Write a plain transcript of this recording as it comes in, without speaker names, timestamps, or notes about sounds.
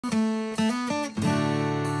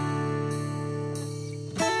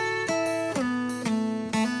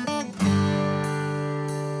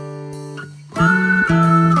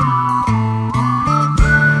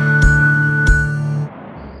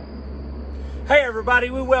Hey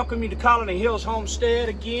everybody, we welcome you to Colony Hills Homestead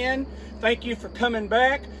again. Thank you for coming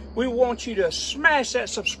back. We want you to smash that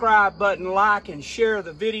subscribe button, like and share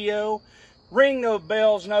the video. Ring the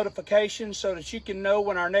bell's notifications so that you can know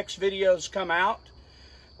when our next videos come out.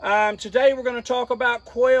 Today we're going to talk about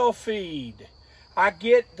quail feed. I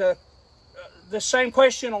get the same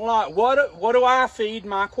question a lot. What do I feed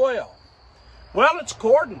my quail? Well, it's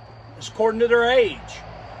according to their age.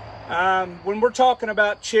 When we're talking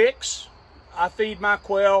about chicks, I feed my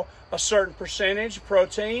quail a certain percentage of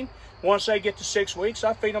protein. Once they get to 6 weeks,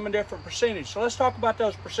 I feed them a different percentage. So let's talk about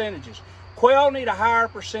those percentages. Quail need a higher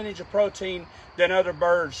percentage of protein than other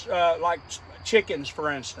birds, like chickens,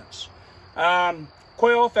 for instance.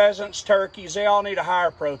 Quail, pheasants, turkeys, they all need a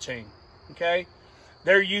higher protein, okay?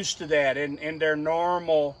 They're used to that in their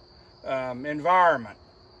normal environment.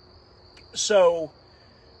 So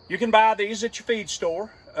you can buy these at your feed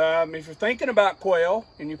store. If you're thinking about quail,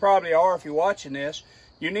 and you probably are if you're watching this,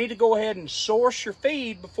 you need to go ahead and source your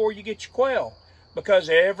feed before you get your quail, because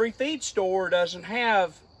every feed store doesn't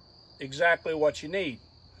have exactly what you need.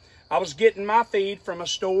 I was getting my feed from a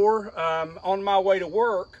store on my way to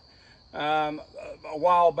work a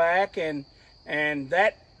while back, and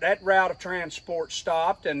that route of transport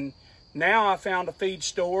stopped, and now I found a feed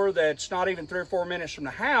store that's not even 3 or 4 minutes from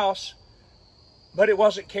the house, but it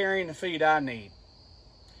wasn't carrying the feed I need.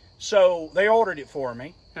 So they ordered it for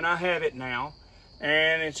me, and I have it now,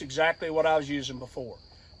 and it's exactly what I was using before.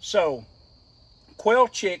 So quail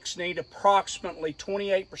chicks need approximately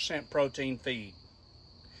 28% protein feed.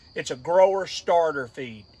 It's a grower starter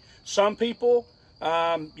feed. Some people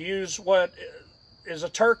use what is a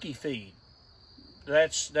turkey feed.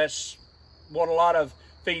 That's what a lot of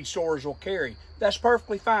feed stores will carry. That's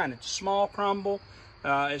perfectly fine. It's a small crumble.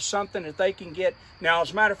 It's something that they can get. Now,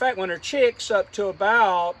 as a matter of fact, when they're chicks up to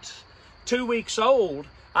about 2 weeks old,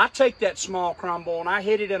 I take that small crumble and I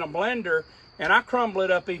hit it in a blender and I crumble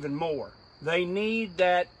it up even more. They need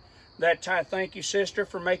that type. Thank you, sister,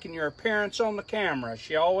 for making your appearance on the camera.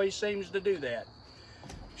 She always seems to do that.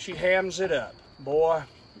 She hams it up. Boy,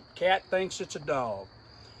 cat thinks it's a dog.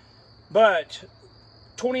 But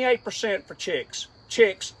 28% for chicks.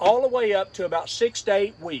 Chicks all the way up to about 6 to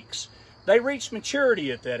 8 weeks. They reach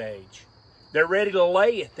maturity at that age. They're ready to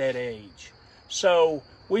lay at that age. So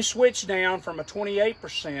we switch down from a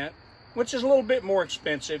 28%, which is a little bit more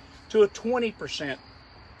expensive, to a 20%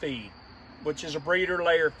 feed, which is a breeder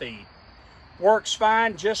layer feed. Works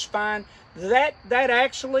fine, just fine. That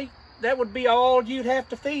would be all you'd have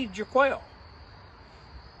to feed your quail.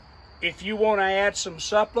 If you want to add some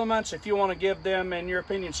supplements, if you want to give them, in your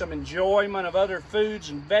opinion, some enjoyment of other foods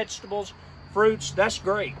and vegetables, fruits, that's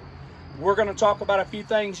great. We're going to talk about a few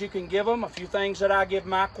things you can give them, a few things that I give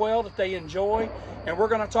my quail that they enjoy, and we're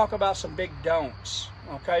going to talk about some big don'ts,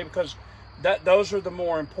 okay? Because those are the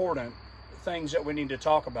more important things that we need to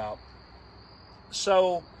talk about.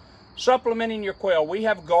 So, supplementing your quail. We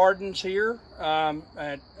have gardens here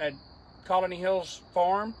at Colony Hills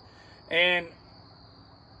Farm, and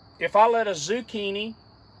if I let a zucchini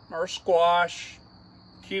or a squash,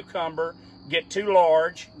 cucumber get too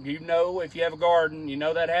large, you know, if you have a garden, you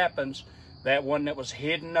know that happens. That one that was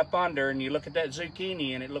hidden up under, and you look at that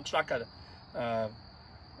zucchini and it looks like a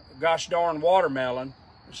gosh darn watermelon.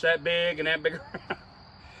 It's that big and that big.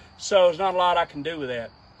 So there's not a lot I can do with that.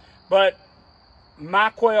 But my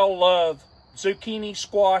quail love zucchini,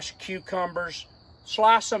 squash, cucumbers.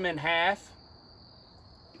 Slice them in half,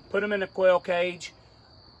 put them in a quail cage.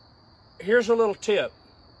 Here's a little tip.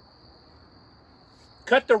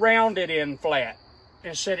 Cut the rounded end flat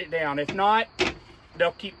and set it down. If not,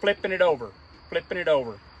 they'll keep flipping it over.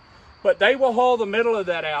 But they will haul the middle of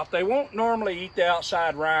that out. They won't normally eat the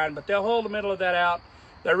outside rind, but they'll haul the middle of that out.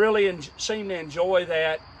 They really seem to enjoy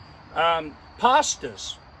that.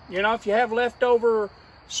 Pastas, you know, if you have leftover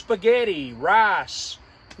spaghetti, rice,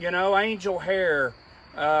 you know, angel hair,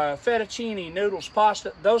 fettuccine, noodles,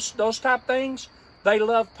 pasta, those type things, they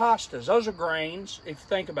love pastas. Those are grains, if you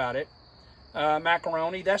think about it.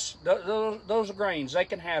 Macaroni, those are grains. They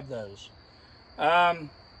can have those.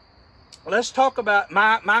 Let's talk about,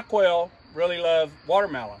 my quail really love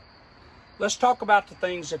watermelon. Let's talk about the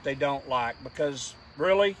things that they don't like, because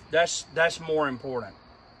really that's more important.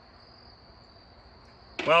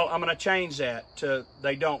 Well, I'm going to change that to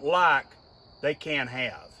they don't like, they can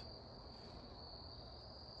have.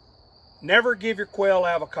 Never give your quail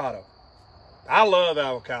avocado. I love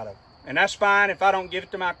avocado, and that's fine. If I don't give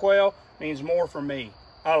it to my quail, it means more for me.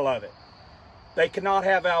 I love it. They cannot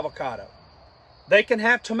have avocado. They can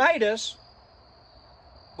have tomatoes,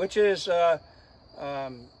 which is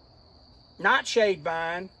nightshade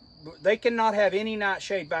vine, they cannot have any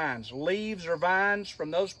nightshade vines. Leaves or vines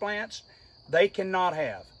from those plants, they cannot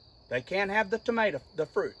have. They can't have the tomato, the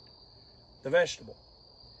fruit, the vegetable.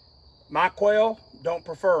 My quail don't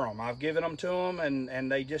prefer them. I've given them to them,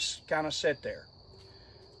 and they just kind of sit there.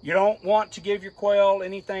 You don't want to give your quail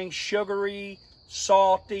anything sugary,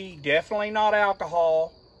 salty, definitely not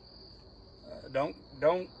alcohol.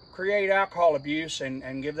 Don't create alcohol abuse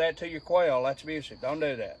and give that to your quail. That's abusive. Don't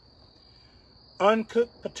do that.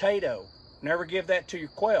 Uncooked potato. Never give that to your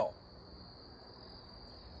quail.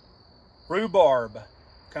 Rhubarb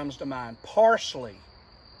comes to mind. Parsley.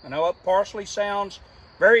 I know what parsley sounds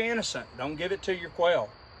very innocent. Don't give it to your quail.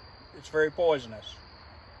 It's very poisonous.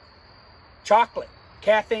 Chocolate.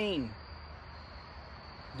 Caffeine.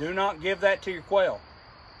 Do not give that to your quail.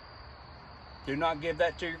 Do not give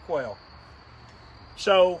that to your quail.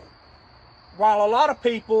 So, while a lot of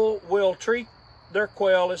people will treat their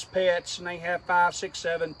quail as pets, and they have 5, 6,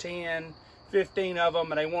 7, 10, 15 of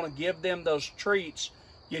them, and they want to give them those treats,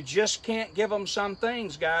 you just can't give them some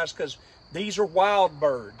things, guys, because these are wild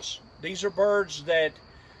birds. These are birds that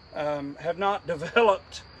have not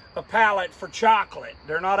developed a palate for chocolate.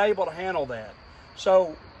 They're not able to handle that.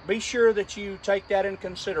 So be sure that you take that in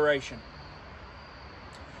consideration.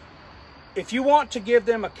 If you want to give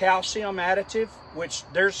them a calcium additive, which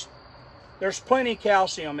there's plenty of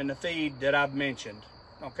calcium in the feed that I've mentioned,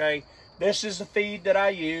 okay? This is the feed that I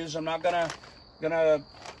use. I'm not gonna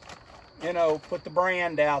you know, put the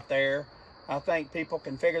brand out there. I think people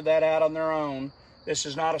can figure that out on their own. This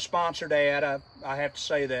is not a sponsored ad, I have to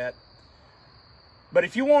say that. But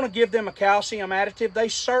if you want to give them a calcium additive, they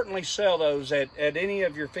certainly sell those at any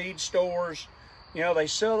of your feed stores. You know, they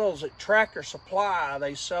sell those at Tractor Supply.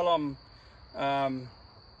 They sell them,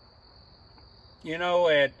 you know,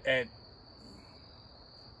 at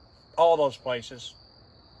all those places.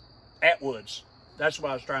 Atwood's. That's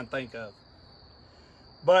what I was trying to think of.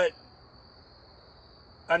 But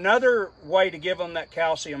another way to give them that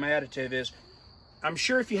calcium additive is, I'm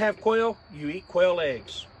sure if you have quail, you eat quail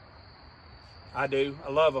eggs. I do.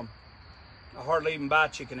 I love them. I hardly even buy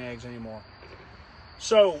chicken eggs anymore.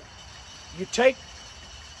 So, you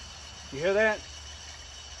hear that?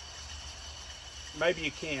 Maybe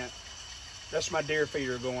you can't. That's my deer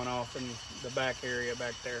feeder going off in the back area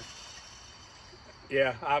back there.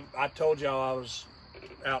 Yeah, I told y'all I was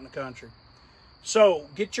out in the country. So,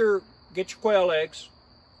 get your quail eggs.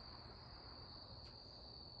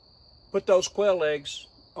 Put those quail eggs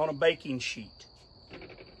on a baking sheet.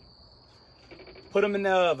 Put them in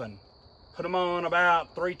the oven. Put them on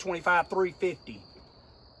about 325, 350.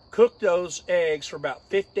 Cook those eggs for about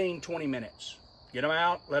 15, 20 minutes. Get them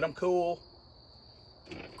out, let them cool.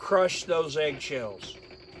 Crush those eggshells.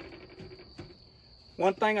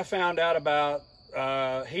 One thing I found out about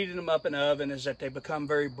heating them up in the oven is that they become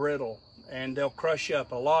very brittle and they'll crush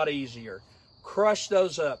up a lot easier. Crush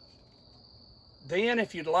those up. Then,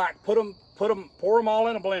 if you'd like, pour them all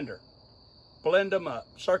in a blender. Blend them up,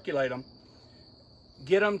 circulate them.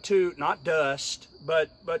 Get them to, not dust, but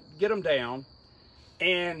get them down.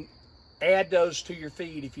 And add those to your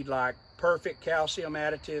feed if you'd like. Perfect calcium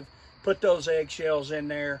additive. Put those eggshells in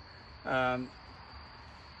there. And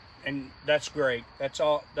that's great. That's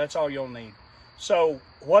all you'll need. So,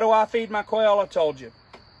 what do I feed my quail? I told you.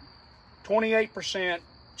 28%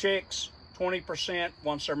 chicks, 20%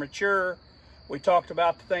 once they're mature. We talked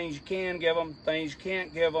about the things you can give them, things you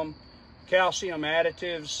can't give them, calcium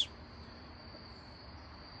additives.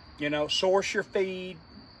 You know, source your feed.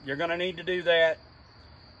 You're going to need to do that.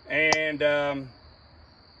 And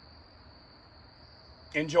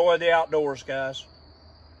enjoy the outdoors, guys.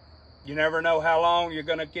 You never know how long you're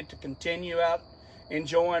going to get to continue out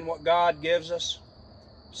enjoying what God gives us.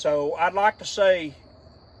 So I'd like to say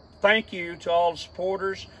thank you to all the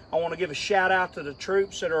supporters. I want to give a shout out to the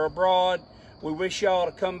troops that are abroad. We wish y'all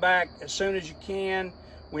to come back as soon as you can.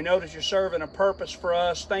 We know that you're serving a purpose for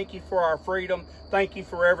us. Thank you for our freedom. Thank you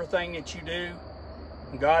for everything that you do.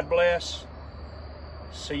 And God bless.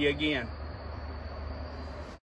 See you again.